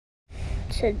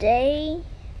Today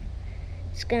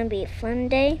is gonna be a fun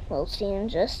day. We'll see in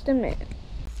just a minute.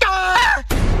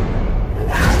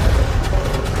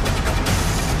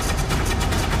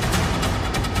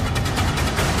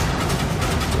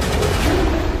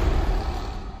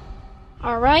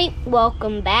 Alright,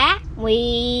 welcome back.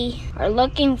 We are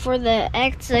looking for the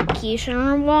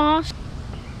executioner wasp.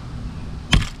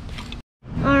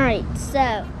 Alright,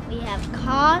 so we have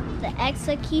caught the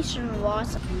executioner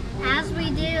wasp. As we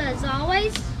do, as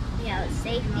always, we have a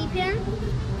safety pin.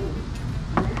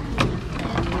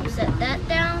 So set that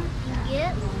down and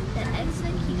get the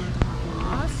executioner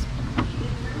wasp.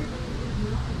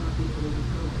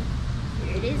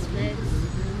 Here it is, folks.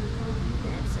 The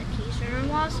executioner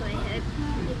wasp. I hope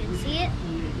you can see it.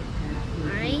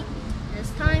 Alright, this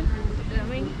time we're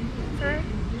going for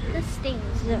the sting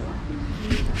zone.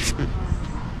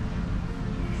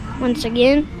 Once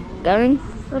again, going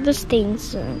for the sting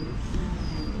zone.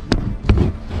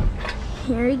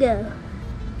 Here we go.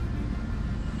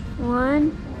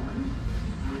 1,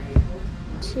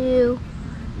 2,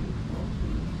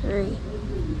 3.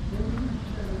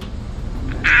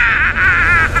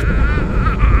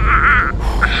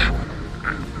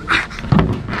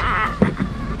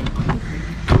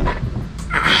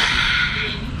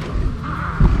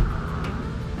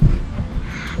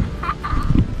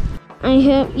 I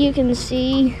hope you can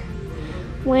see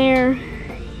where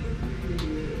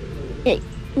it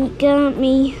got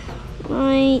me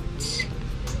right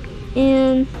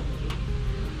in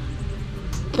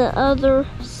the other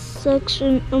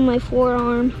section of my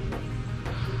forearm.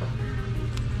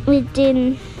 It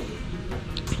didn't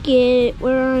get it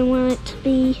where I want it to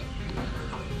be.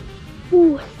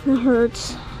 Ooh, that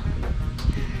hurts.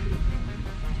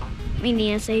 We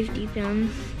need a safety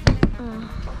pin.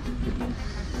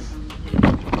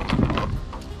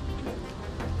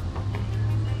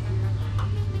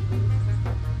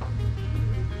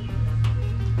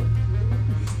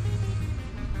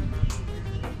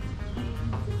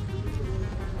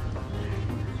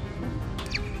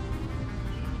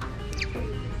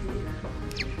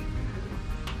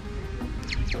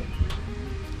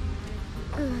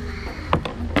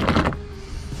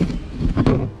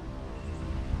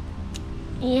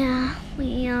 Yeah,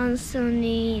 we also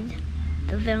need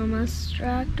the venom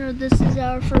extractor. This is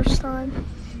our first time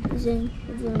using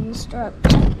the venom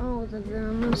extractor. Oh, the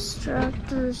venom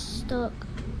extractor is stuck.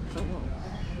 Oh,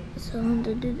 so I'm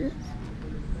going to do this.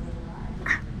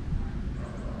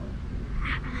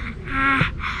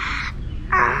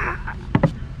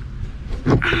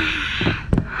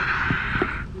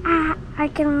 I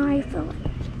can already feel it.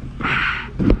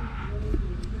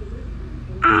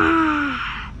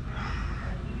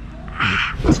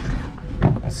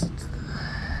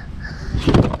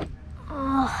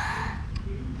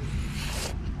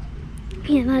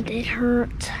 Yeah, that did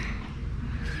hurt.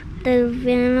 The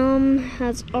venom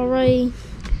has already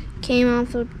came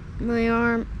off of my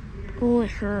arm. Oh,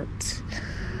 it hurts.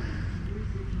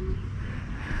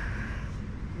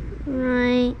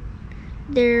 Right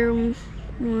there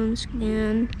once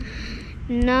again.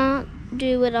 Not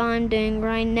do what I'm doing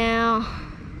right now.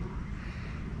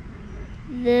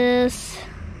 This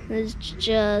is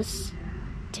just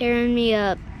tearing me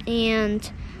up, and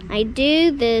I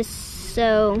do this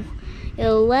so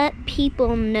it'll let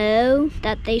people know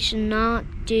that they should not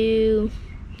do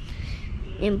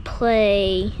and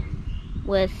play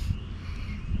with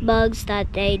bugs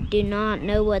that they do not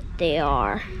know what they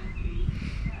are.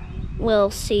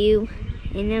 We'll see you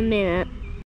in a minute.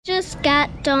 Just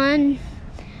got done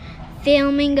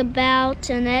filming about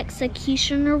an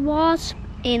executioner wasp,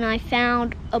 and I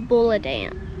found a bullet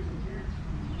ant.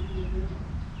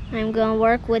 I'm gonna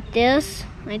work with this.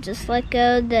 I just let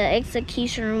go of the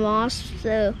executioner wasp,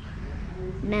 so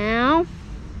now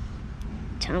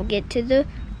time to get to the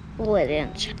bullet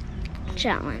ant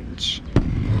challenge.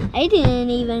 I didn't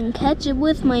even catch it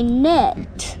with my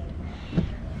net.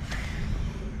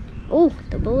 Oh,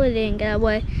 the bullet ant got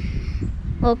away.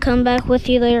 I'll come back with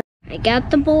you later. I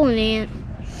got the bullet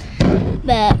ant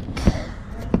back.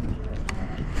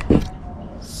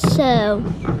 So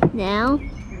now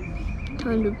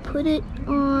time to put it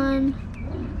on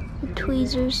the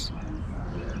tweezers.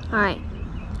 Alright,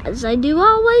 as I do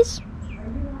always,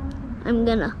 I'm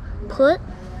gonna put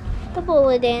the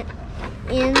bullet ant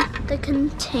in the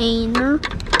container.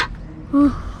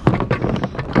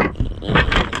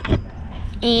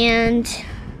 And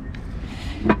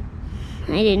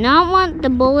I did not want the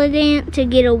bullet ant to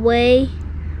get away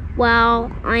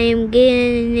while I am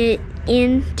getting it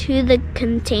into the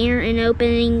container and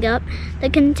opening up the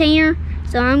container.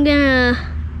 So I'm gonna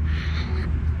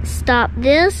stop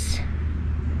this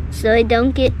so I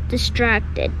don't get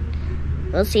distracted.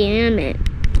 We'll see you in a minute.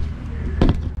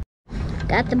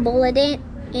 Got the bullet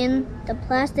in the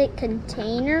plastic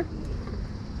container.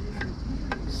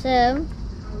 So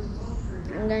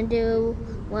I'm gonna do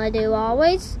what I do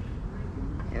always.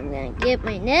 I'm gonna get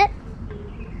my net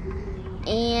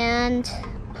and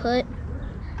put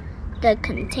the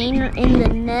container in the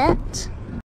net.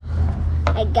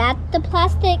 I got the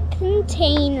plastic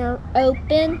container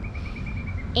open,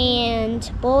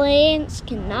 and bullet ants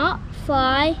cannot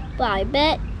fly, but I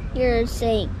bet you're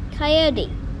saying, Coyote,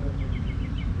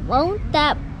 won't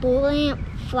that bullet ant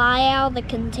fly out of the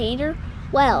container?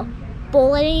 Well,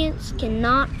 bullet ants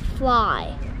cannot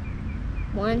fly.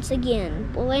 Once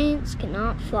again, bullet ants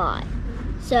cannot fly.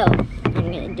 So,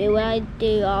 I'm gonna do what I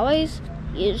do always,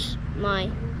 use my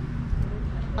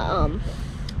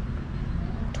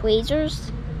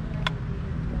tweezers,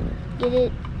 get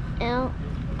it out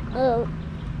of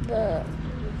the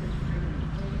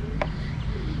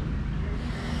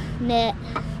net.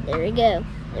 There we go.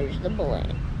 There's the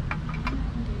bullet.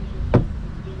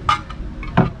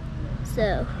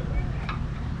 So,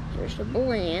 here's the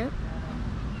bullet.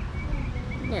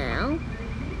 Now,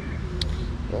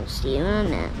 we'll see you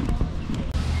on that.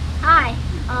 Hi,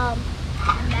 I'm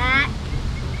back.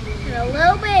 I'm a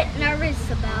little bit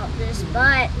nervous about this,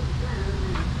 but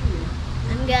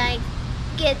I'm gonna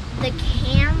get the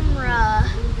camera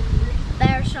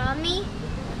better shot of me,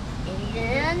 and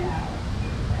then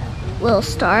we'll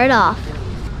start off.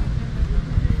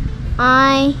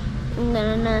 I am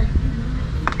gonna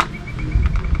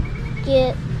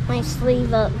get my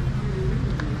sleeve up.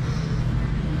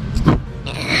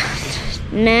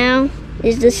 Now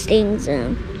is the sting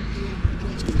zone.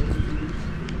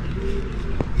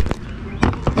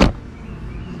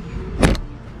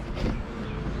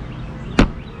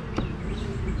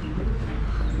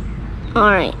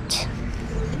 Alright,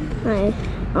 my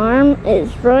arm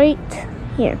is right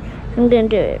here. I'm gonna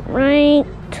do it right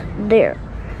there.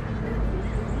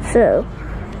 So,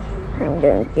 I'm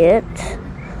gonna get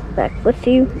back with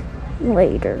you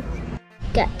later.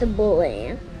 Got the bullet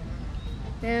in.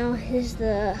 Now here's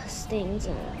the sting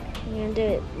zone. I'm gonna do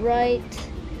it right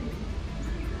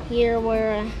here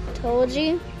where I told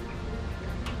you.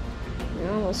 It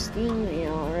almost sting me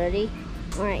already.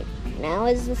 Alright, now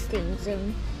is the sting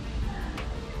zone.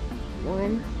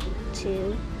 1,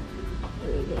 2,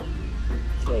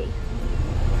 3.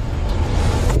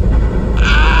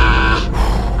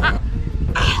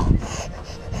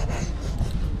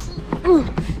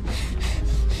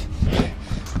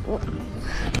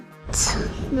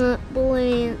 That bullet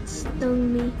ant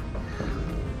stung me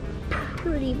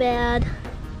pretty bad.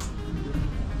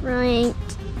 Right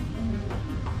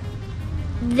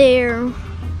there.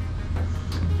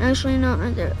 Actually, not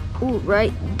right there. Ooh,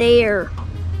 right there.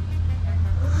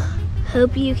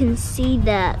 Hope you can see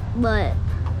that, but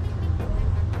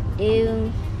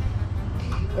it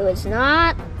was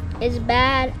not as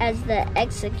bad as the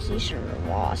executioner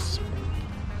wasp.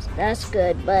 So that's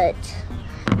good, but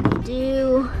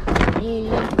do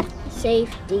need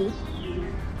safety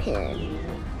pin.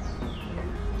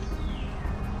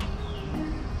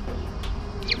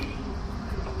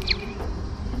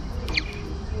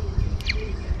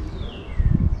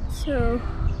 So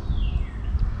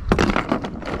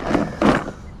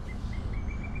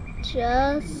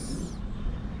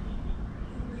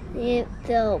it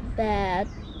felt bad.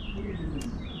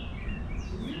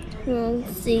 We'll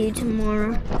see you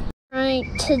tomorrow. Alright,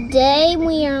 today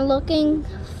we are looking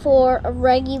for a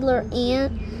regular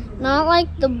ant, not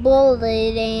like the bullet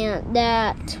ant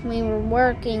that we were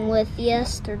working with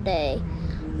yesterday,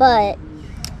 but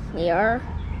we are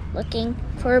looking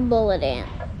for a bullet ant.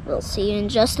 We'll see you in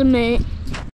just a minute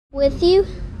with you.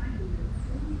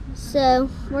 So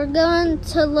we're going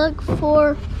to look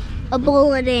for a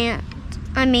bullet ant.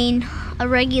 I mean, a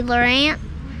regular ant.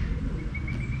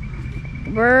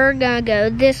 We're gonna go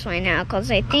this way now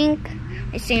because I think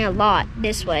I see a lot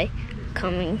this way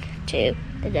coming to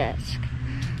the desk.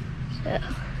 So,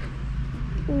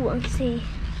 ooh, let's see.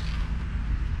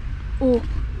 Ooh,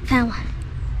 found one.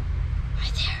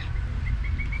 Right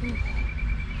there. Ooh.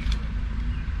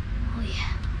 Oh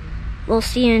yeah. We'll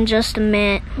see you in just a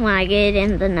minute when I get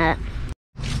in the net.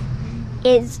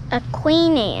 It's a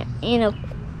queen ant,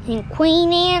 and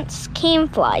queen ants can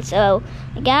fly, so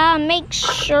I gotta make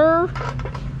sure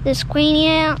this queen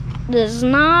ant does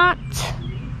not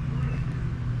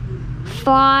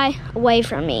fly away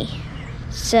from me.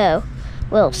 So,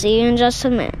 we'll see you in just a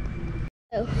minute.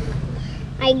 So,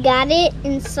 I got it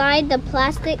inside the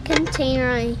plastic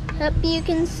container. I hope you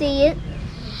can see it.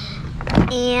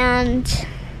 And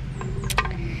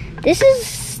this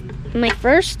is my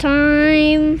first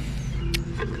time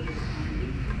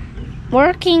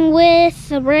working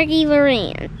with a regular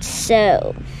ant.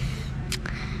 So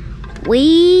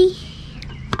we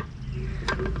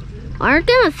are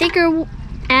gonna figure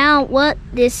out what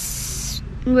this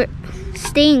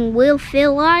sting will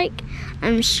feel like.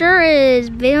 I'm sure it is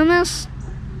venomous,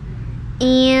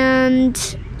 and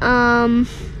I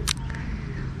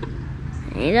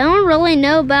don't really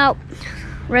know about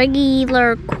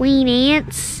regular queen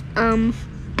ants.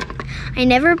 I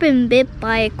never been bit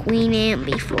by a queen ant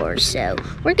before, so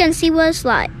we're gonna see what it's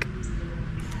like.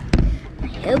 I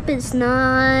hope it's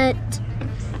not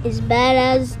as bad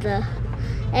as the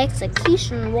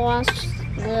executioner wasp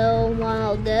a little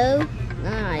while ago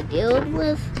that I dealt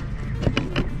with.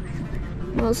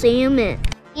 We'll see in a minute.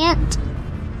 Ant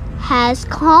has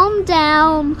calmed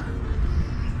down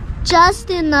just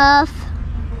enough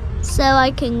so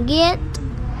I can get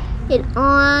it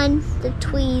on the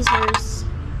tweezers.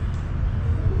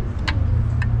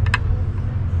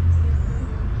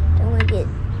 Don't want to get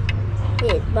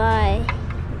hit by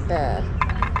the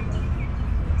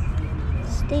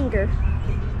stinger.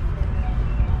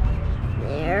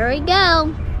 There we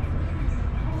go.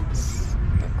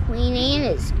 The queen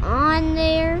ant is on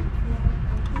there.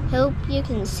 Hope you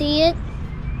can see it.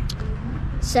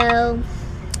 So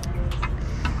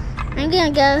I'm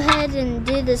gonna go ahead and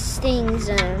do the sting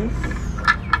zone.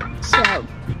 So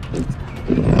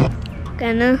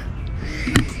gonna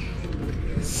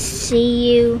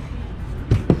see you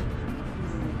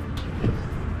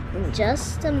in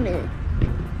just a minute.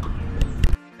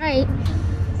 Alright,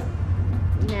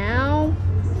 now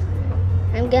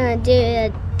I'm gonna do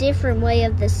a different way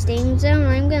of the sting zone.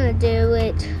 I'm gonna do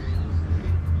it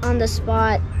on the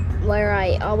spot where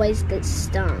I always get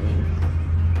stung.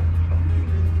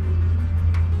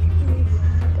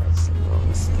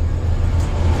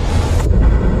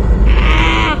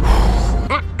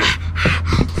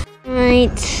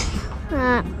 Right,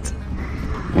 that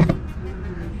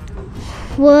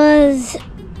was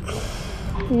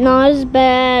not as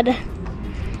bad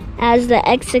as the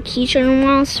executioner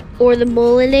wasp or the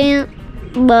bullet ant,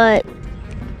 but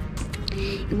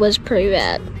it was pretty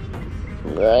bad.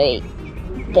 Right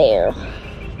there.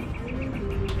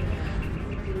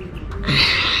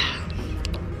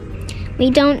 We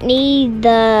don't need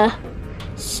the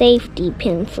safety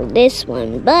pin for this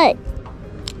one, but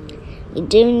we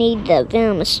do need the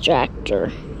venom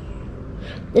extractor.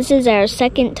 This is our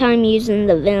second time using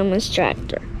the venom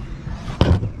extractor.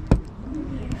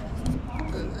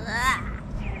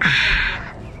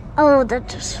 Oh, that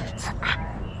just hurts.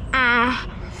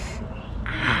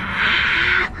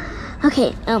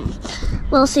 Okay,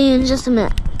 we'll see you in just a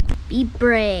minute. Be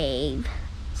brave.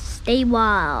 Stay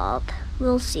wild.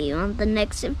 We'll see you on the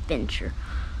next adventure.